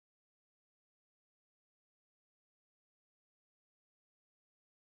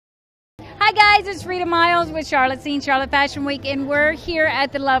Hi guys, it's Rita Miles with Charlotte Scene, Charlotte Fashion Week, and we're here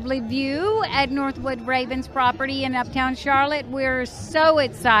at the lovely View at Northwood Ravens property in Uptown Charlotte. We're so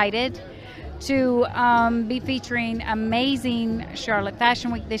excited to be featuring amazing Charlotte Fashion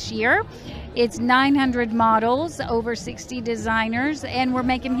Week this year. It's 900 models, over 60 designers, and we're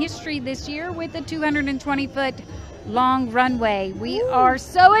making history this year with a 220-foot long runway. We are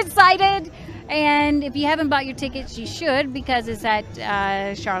so excited. And if you haven't bought your tickets, you should, because it's at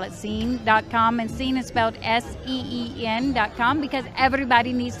charlottescene.com, and Scene is spelled SEEN.com, because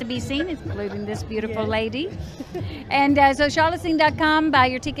everybody needs to be seen, including this beautiful lady. And so charlottescene.com, buy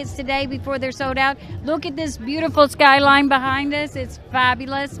your tickets today before they're sold out. Look at this beautiful skyline behind us. It's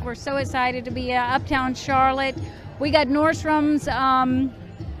fabulous. We're so excited to be Uptown Charlotte. We got Nordstrom's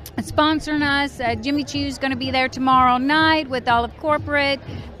sponsoring us. Jimmy Choo's going to be there tomorrow night with Olive Corporate,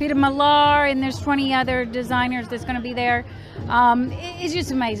 Peter Millar, and there's 20 other designers that's going to be there. It's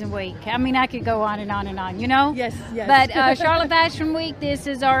just an amazing week. I mean, I could go on and on and on, you know? Yes. But Charlotte Fashion Week, this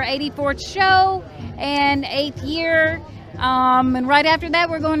is our 84th show and 8th year. And right after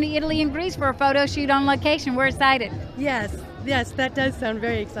that, we're going to Italy and Greece for a photo shoot on location. We're excited. Yes, that does sound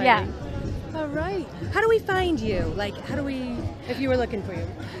very exciting. Yeah. All right. How do we find you? Like, if you were looking for you?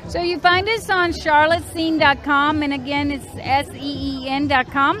 So you find us on charlottescene.com, and again, it's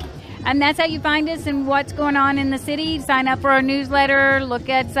SEEN.com. And that's how you find us and what's going on in the city. Sign up for our newsletter, look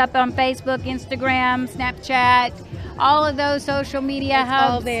us up on Facebook, Instagram, Snapchat, all of those social media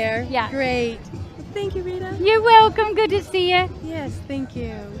hubs. All there. Yeah. Great. Thank you, Rita. You're welcome. Good to see you. Yes, thank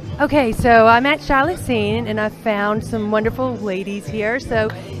you. Okay, so I'm at Charlotte Scene, and I've found some wonderful ladies here. So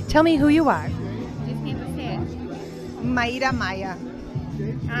tell me who you are. Mayra Maya.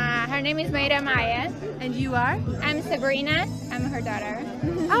 Her name is Mayra Maya. And you are? I'm Sabrina. I'm her daughter.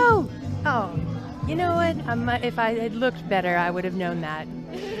 Oh. You know what? If I had looked better, I would have known that.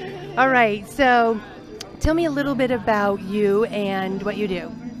 All right, so tell me a little bit about you and what you do.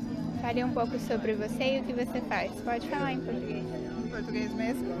 Fale pouco sobre você e o que você faz. Pode falar em português. Em português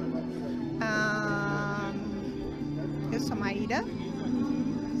mesmo. Eu sou Maíra.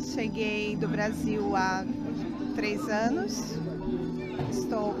 Cheguei do Brasil há 3 anos.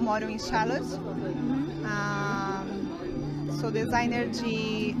 Moro em Charlotte. Sou designer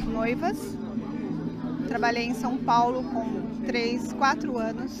de noivas. Trabalhei em São Paulo com 4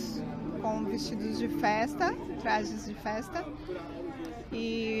 anos com vestidos de festa, trajes de festa.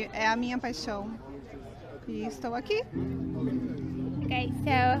 E é a minha paixão. E estou aqui. Okay,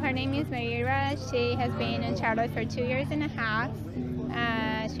 so her name is Mayra. She has been in Charlotte for 2 years and a half.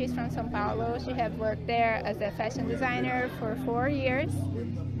 She's from São Paulo. She has worked there as a fashion designer for 4 years.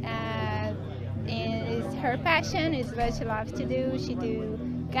 And it's her passion, is what she loves to do. She do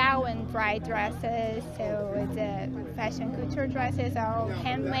gown and bride dresses, so it's fashion couture dresses, all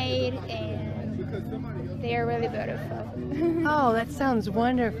handmade, and they are really beautiful. Oh, that sounds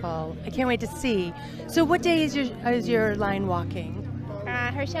wonderful. I can't wait to see. So what day is your line walking?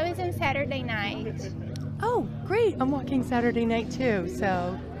 Her show is on Saturday night. Oh, great. I'm walking Saturday night too,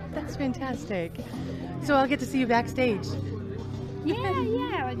 so that's fantastic. So I'll get to see you backstage.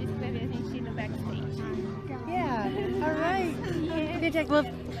 Yeah. I'll just maybe see you backstage. Yeah, all right. Fantastic. Well,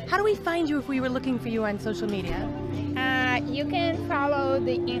 how do we find you if we were looking for you on social media? You can follow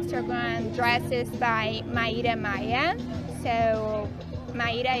the Instagram Dresses by Mayra Maya. So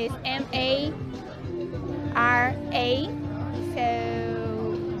Mayra is Mayra.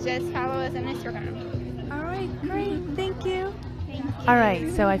 So just follow us on Instagram. All right, great. Thank you. Thank you. All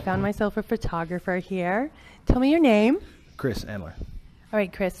right, so I found myself a photographer here. Tell me your name. Chris Andler. All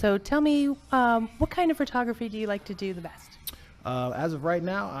right, Chris. So tell me, what kind of photography do you like to do the best? As of right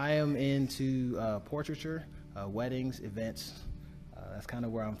now, I am into portraiture, weddings, events. That's kind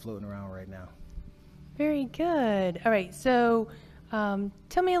of where I'm floating around right now. Very good. All right, so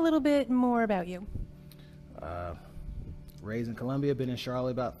tell me a little bit more about you. Raised in Columbia, been in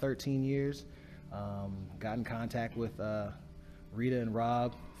Charlotte about 13 years. Got in contact with Rita and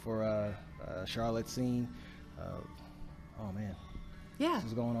Rob for Charlotte Scene. Oh man. Yeah. This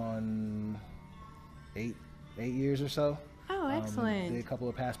is going on 8 years or so. Oh, excellent. Did a couple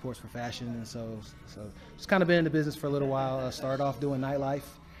of passports for fashion, and so just kind of been in the business for a little while. Started off doing nightlife,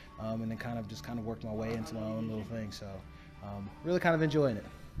 and then kind of worked my way into my own little thing. So really kind of enjoying it.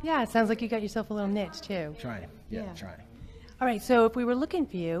 Yeah, it sounds like you got yourself a little niche too. Trying. Trying. All right, so if we were looking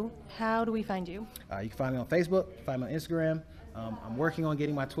for you, how do we find you? You can find me on Facebook, find me on Instagram. I'm working on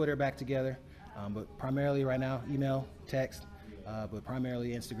getting my Twitter back together, but primarily right now, email, text, but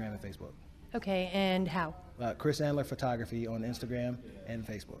primarily Instagram and Facebook. Okay, and how? Chris Andler Photography on Instagram and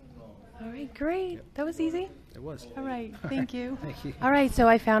Facebook. All right, great. That was easy. It was. All right, thank you. Thank you. All right, so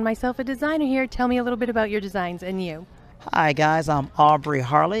I found myself a designer here. Tell me a little bit about your designs and you. Hi guys, I'm Aubrey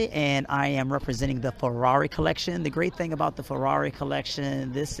Harley and I am representing the Ferrari collection. The great thing about the Ferrari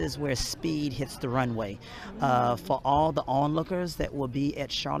collection, this is where speed hits the runway. For all the onlookers that will be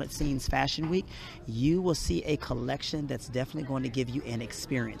at Charlotte Scenes Fashion Week, you will see a collection that's definitely going to give you an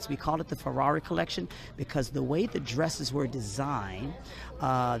experience. We call it the Ferrari collection because the way the dresses were designed,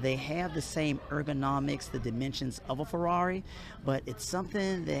 they have the same ergonomics, the dimensions of a Ferrari, but it's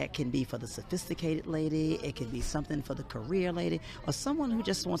something that can be for the sophisticated lady, it can be something for the career lady, or someone who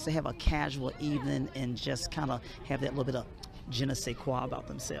just wants to have a casual evening and just kind of have that little bit of je ne sais quoi about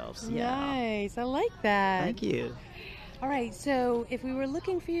themselves. Yeah. Nice, I like that. Thank you. All right, so if we were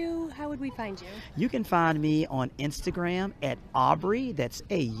looking for you, how would we find you? You can find me on Instagram at Aubrey, that's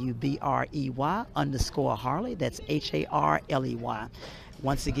AUBREY _Harley, that's HARLEY.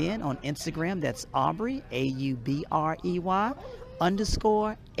 Once again, on Instagram, that's Aubrey, AUBREY _HARLEY.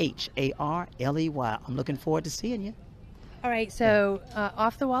 I'm looking forward to seeing you. All right, so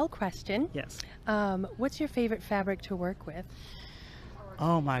off the wall question. Yes. What's your favorite fabric to work with?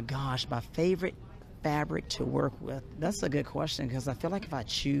 Oh my gosh, my favorite fabric to work with. That's a good question because I feel like if I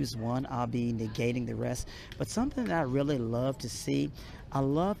choose one, I'll be negating the rest. But something that I really love to see, I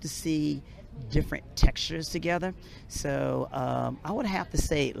love to see different textures together. So I would have to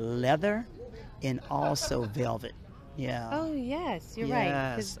say leather and also velvet. Yeah. Oh, yes, you're right.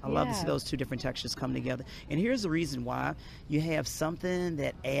 Yes, I love to see those two different textures come together. And here's the reason why. You have something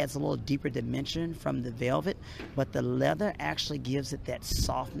that adds a little deeper dimension from the velvet, but the leather actually gives it that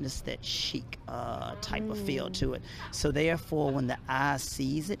softness, that chic type of feel to it. So therefore, when the eye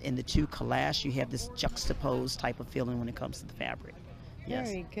sees it and the two clash, you have this juxtaposed type of feeling when it comes to the fabric. Yes.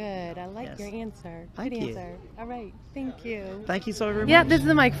 Very good. I like Yes. your answer. Thank Good you. answer. All right. Thank you. Thank you so very much. Yeah, this is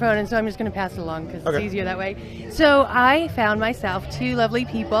the microphone, and so I'm just going to pass it along because it's easier that way. So I found myself two lovely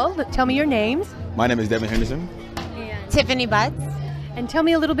people. Tell me your names. My name is Devin Henderson. Tiffany Butts. And tell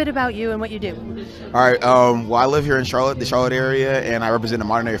me a little bit about you and what you do. All right. Well, I live here in Charlotte, the Charlotte area, and I represent the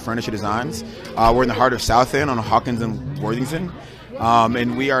Modern Era Furniture Designs. We're in the heart of South End on Hawkins and Worthington.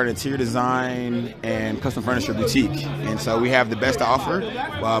 And we are an interior design and custom furniture boutique. And so we have the best to offer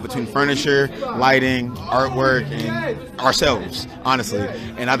between furniture, lighting, artwork, and ourselves, honestly.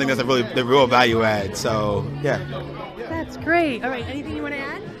 And I think that's the real value add. So, yeah. That's great. All right. Anything you want to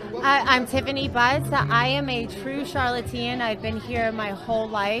add? I'm Tiffany Butts. I am a true Charlottean. I've been here my whole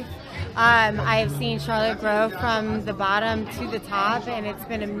life. I have seen Charlotte grow from the bottom to the top, and it's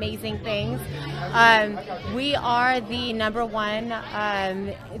been amazing things. We are the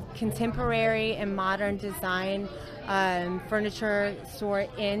 #1 contemporary and modern design furniture store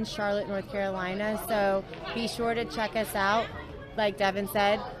in Charlotte, North Carolina. So be sure to check us out. Like Devin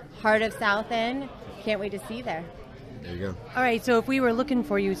said, heart of South End. Can't wait to see you there. There you go. All right. So if we were looking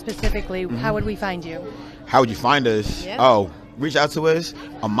for you specifically, how would we find you? How would you find us? Yeah. Oh, reach out to us.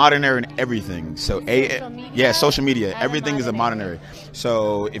 A Modern Era in everything. So social media. Everything is a Modern Era.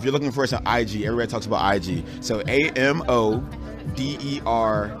 So if you're looking for us on IG, everybody talks about IG. So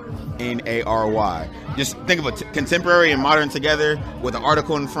AMODERNARY. Just think of contemporary and modern together with an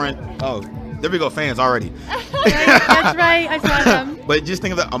article in front. Oh, there we go, fans already. That's right. I saw them. But just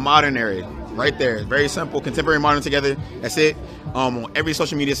think of a Modern Era. Right there. Very simple. Contemporary and modern together. That's it. On every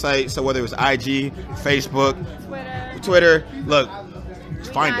social media site. So whether it's IG, Facebook, Twitter. Look,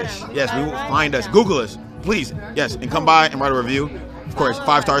 find us. Yes, we will find us. Google us. Please. Yes. And come by and write a review. Of course,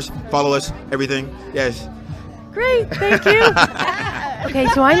 5 stars. Follow us. Everything. Yes. Great. Thank you. Okay,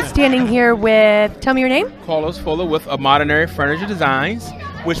 so I'm standing here with, tell me your name. Carlos Fuller with Modern Era Furniture Designs,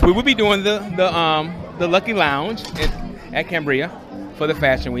 which we will be doing the Lucky Lounge at Cambria for the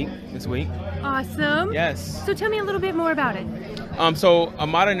Fashion Week this week. Awesome. Yes. So tell me a little bit more about it. So a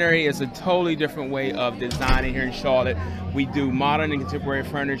Modern Era is a totally different way of designing here in Charlotte. We do modern and contemporary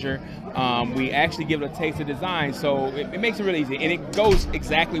furniture. We actually give it a taste of design, so it makes it really easy, and it goes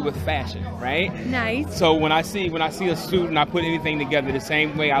exactly with fashion, right? Nice. So when I see a suit and I put anything together, the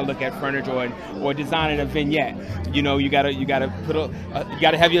same way I look at furniture or designing a vignette. You know, you gotta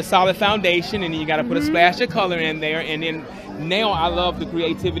have your solid foundation, and then you gotta put a splash of color in there, and then now I love the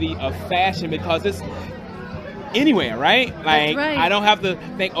creativity of fashion because it's anywhere, right? Like, right. I don't have to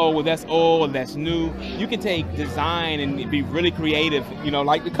think, oh, well, that's old or that's new. You can take design and be really creative, you know,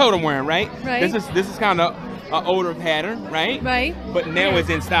 like the coat I'm wearing, right? Right. This is kind of an older pattern, right? Right. But now it's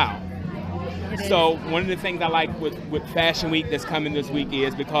in style. It So one of the things I like with Fashion Week that's coming this week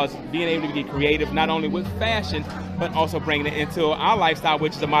is because being able to get creative not only with fashion, but also bringing it into our lifestyle,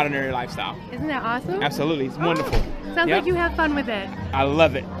 which is a modern era lifestyle. Isn't that awesome? Absolutely. It's wonderful. Sounds Yep. like you have fun with it. I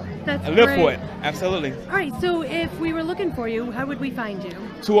love it. That's I live great. for it. Absolutely. All right, so if we were looking for you, how would we find you?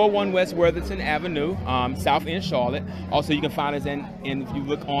 201 West Worthington Avenue, South End, Charlotte. Also, you can find us in if you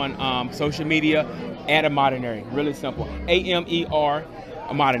look on social media, at Modernary. Really simple. AMER,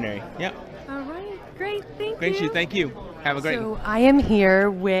 Modernary. Yep. All right, great. Thank Great you. Thank you. Have a great So I am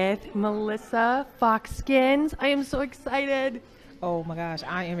here with Melissa Foxskins. I am so excited. Oh my gosh,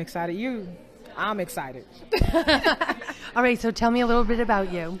 I am excited. I'm excited. All right, so tell me a little bit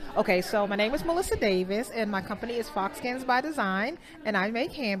about you. Okay, so my name is Melissa Davis, and my company is Foxskins by Design, and I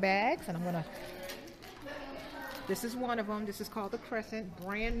make handbags, and this is one of them. This is called the Crescent,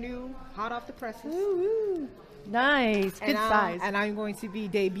 brand new, hot off the presses. Ooh, nice, good size. And I'm going to be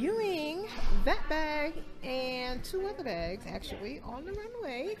debuting that bag and 2 other bags, actually, on the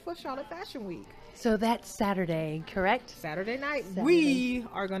runway for Charlotte Fashion Week. So that's Saturday, correct? Saturday night, Saturday. we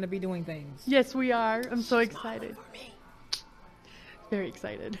are going to be doing things. Yes, we are. I'm so excited. Very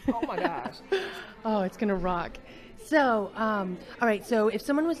excited. Oh my gosh. Oh, it's gonna rock. So, all right. So, if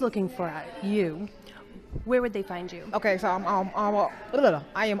someone was looking for you, where would they find you? Okay, so I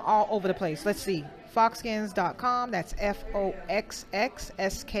am all over the place. Let's see. Foxskins.com. That's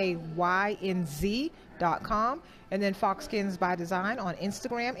FOXXSKYNZ.com. And then Foxskins by Design on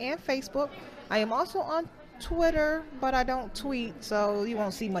Instagram and Facebook. I am also on Twitter, but I don't tweet, so you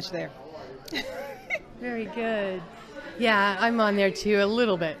won't see much there. Very good. Yeah, I'm on there too, a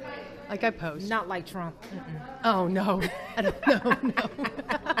little bit. Like I post. Not like Trump. Oh, no. I don't know. No.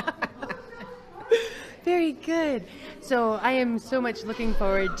 Very good. So I am so much looking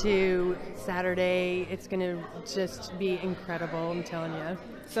forward to Saturday. It's going to just be incredible, I'm telling you.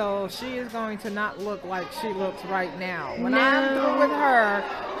 So she is going to not look like she looks right now. When I'm through with her,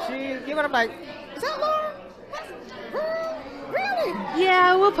 you're going to be like, is that Laura? Really?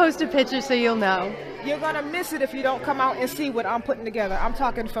 Yeah, we'll post a picture so you'll know. You're going to miss it if you don't come out and see what I'm putting together. I'm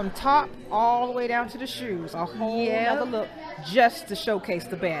talking from top all the way down to the shoes. A whole other look just to showcase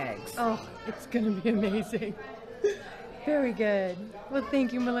the bags. Oh, it's going to be amazing. Very good. Well,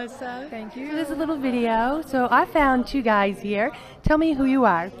 thank you, Melissa. Thank you. So there's a little video. So I found 2 guys here. Tell me who you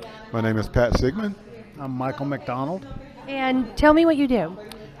are. My name is Pat Sigmund. I'm Michael McDonald. And tell me what you do.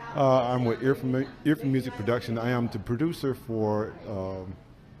 I'm with Ear for Music Production. I am the producer for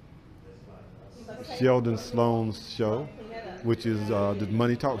Sheldon Sloan's show, which is the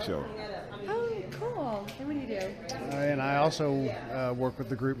Money Talk Show. Oh, cool. And what do you do? And I also work with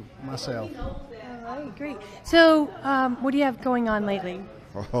the group myself. All right, great. So what do you have going on lately?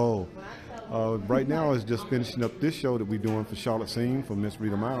 Right now is just finishing up this show that we're doing for Charlotte Scene for Miss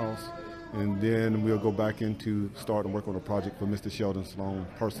Rita Miles. And then we'll go back into start and work on a project for Mr. Sheldon Sloan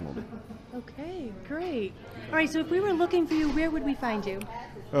personally. Okay, great. All right, so if we were looking for you, where would we find you?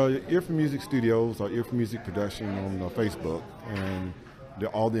 Ear for Music Studios or Ear for Music Production on Facebook. And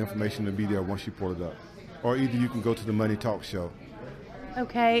all the information will be there once you pull it up. Or either you can go to the Money Talk Show.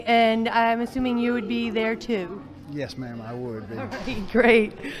 Okay, and I'm assuming you would be there too. Yes, ma'am, I would be. All right,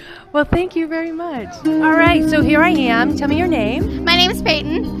 great. Well, thank you very much. All right, so here I am. Tell me your name. My name is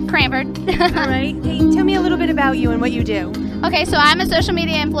Peyton Cranford. All right, Peyton, tell me a little bit about you and what you do. Okay, so I'm a social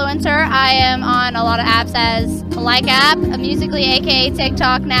media influencer. I am on a lot of apps as a Like app, Musical.ly, aka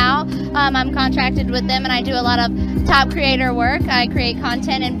TikTok now. I'm contracted with them and I do a lot of top creator work. I create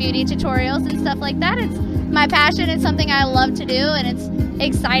content and beauty tutorials and stuff like that. It's my passion. It's something I love to do and it's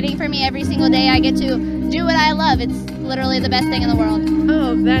exciting for me every single day. I get to do what I love. It's literally the best thing in the world.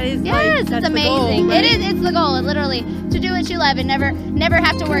 Oh, that is yes, that's it's amazing. The goal, right? It is. It's the goal. Literally to do what you love and never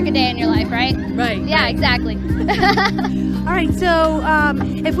have to work a day in your life, right? Right. Yeah, exactly. All right. So,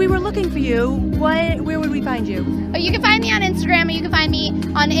 if we were looking for you, where would we find you? You can find me on Instagram, or you can find me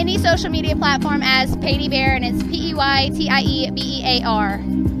on any social media platform as Peyty Bear, and it's PEYTIEBEAR.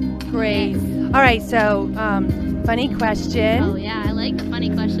 Great. All right. So, funny question. Oh yeah, I like the funny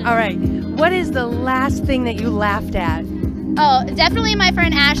question. All right. What is the last thing that you laughed at? Oh, definitely my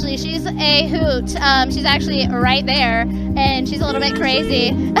friend Ashley. She's a hoot. She's actually right there, and she's a little bit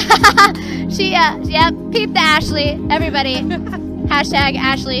crazy. Peep the Ashley, everybody. Hashtag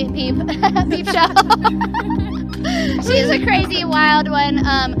Ashley Peep Peep Show. She's a crazy, wild one,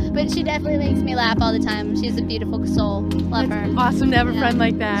 but she definitely makes me laugh all the time. She's a beautiful soul. Love her. Awesome to have a friend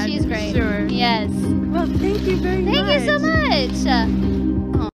like that. She's great. Sure. Yes. Well, thank you very much. Thank you so much.